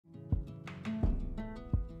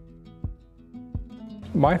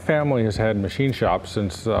My family has had machine shops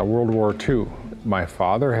since World War II. My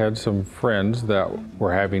father had some friends that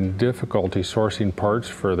were having difficulty sourcing parts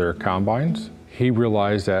for their combines. He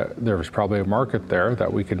realized that there was probably a market there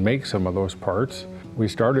that we could make some of those parts. We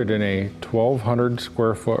started in a 1,200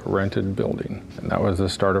 square foot rented building, and that was the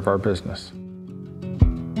start of our business.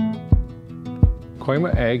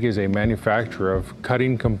 Kooima Ag is a manufacturer of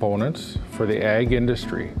cutting components for the ag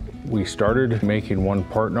industry. We started making one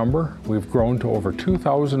part number. We've grown to over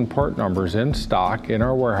 2,000 part numbers in stock in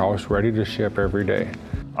our warehouse, ready to ship every day.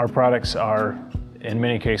 Our products are, in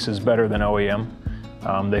many cases, better than OEM.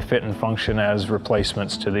 They fit and function as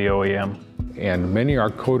replacements to the OEM. And many are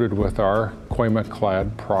coated with our Kooima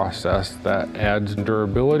clad process that adds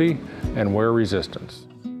durability and wear resistance.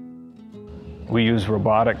 We use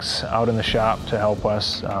robotics out in the shop to help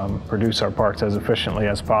us produce our parts as efficiently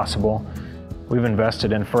as possible. We've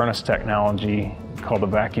invested in furnace technology called the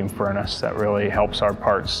vacuum furnace that really helps our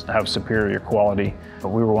parts have superior quality.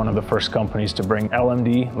 We were one of the first companies to bring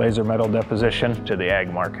LMD, laser metal deposition, to the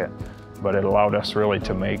ag market. But it allowed us really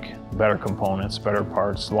to make better components, better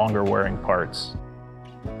parts, longer wearing parts.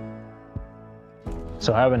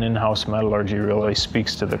 So having in-house metallurgy really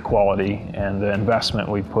speaks to the quality and the investment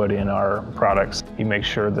we put in our products. He makes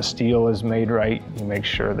sure the steel is made right, he makes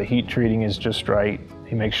sure the heat treating is just right,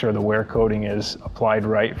 he makes sure the wear coating is applied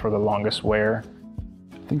right for the longest wear.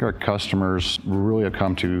 I think our customers really have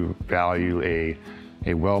come to value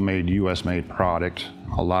a well-made, US-made product.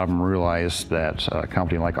 A lot of them realize that a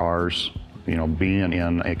company like ours, being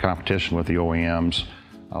in a competition with the OEMs,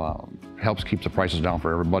 helps keep the prices down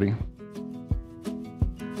for everybody.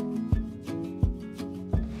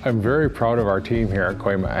 I'm very proud of our team here at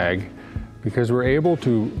Kooima Ag because we're able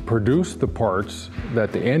to produce the parts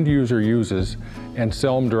that the end user uses and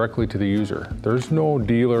sell them directly to the user. There's no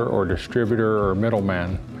dealer or distributor or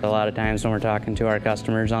middleman. A lot of times when we're talking to our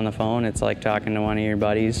customers on the phone, it's like talking to one of your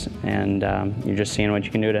buddies, and you're just seeing what you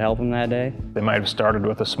can do to help them that day. They might have started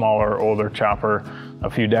with a smaller, older chopper a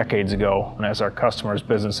few decades ago, and as our customers'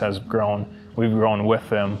 business has grown, we've grown with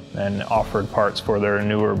them and offered parts for their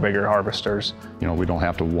newer, bigger harvesters. We don't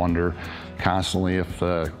have to wonder constantly if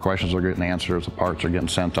the questions are getting answered, if the parts are getting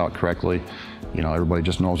sent out correctly. Everybody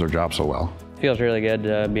just knows their job so well. Feels really good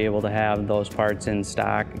to be able to have those parts in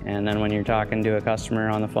stock, and then when you're talking to a customer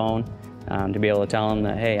on the phone, to be able to tell them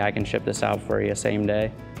that, hey, I can ship this out for you same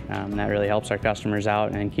day. That really helps our customers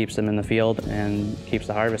out and keeps them in the field and keeps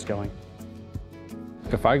the harvest going.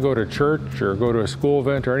 If I go to church or go to a school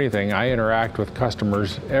event or anything, I interact with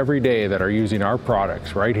customers every day that are using our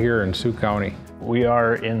products right here in Sioux County. We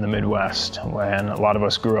are in the Midwest, and a lot of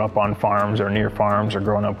us grew up on farms or near farms or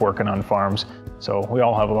growing up working on farms. So we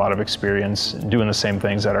all have a lot of experience doing the same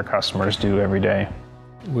things that our customers do every day.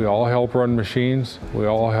 We all help run machines. We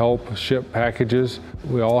all help ship packages.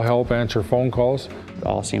 We all help answer phone calls. We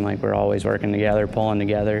all seem like we're always working together, pulling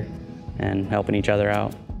together, and helping each other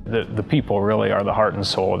out. The people really are the heart and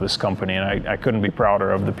soul of this company, and I couldn't be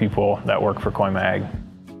prouder of the people that work for Kooima Ag.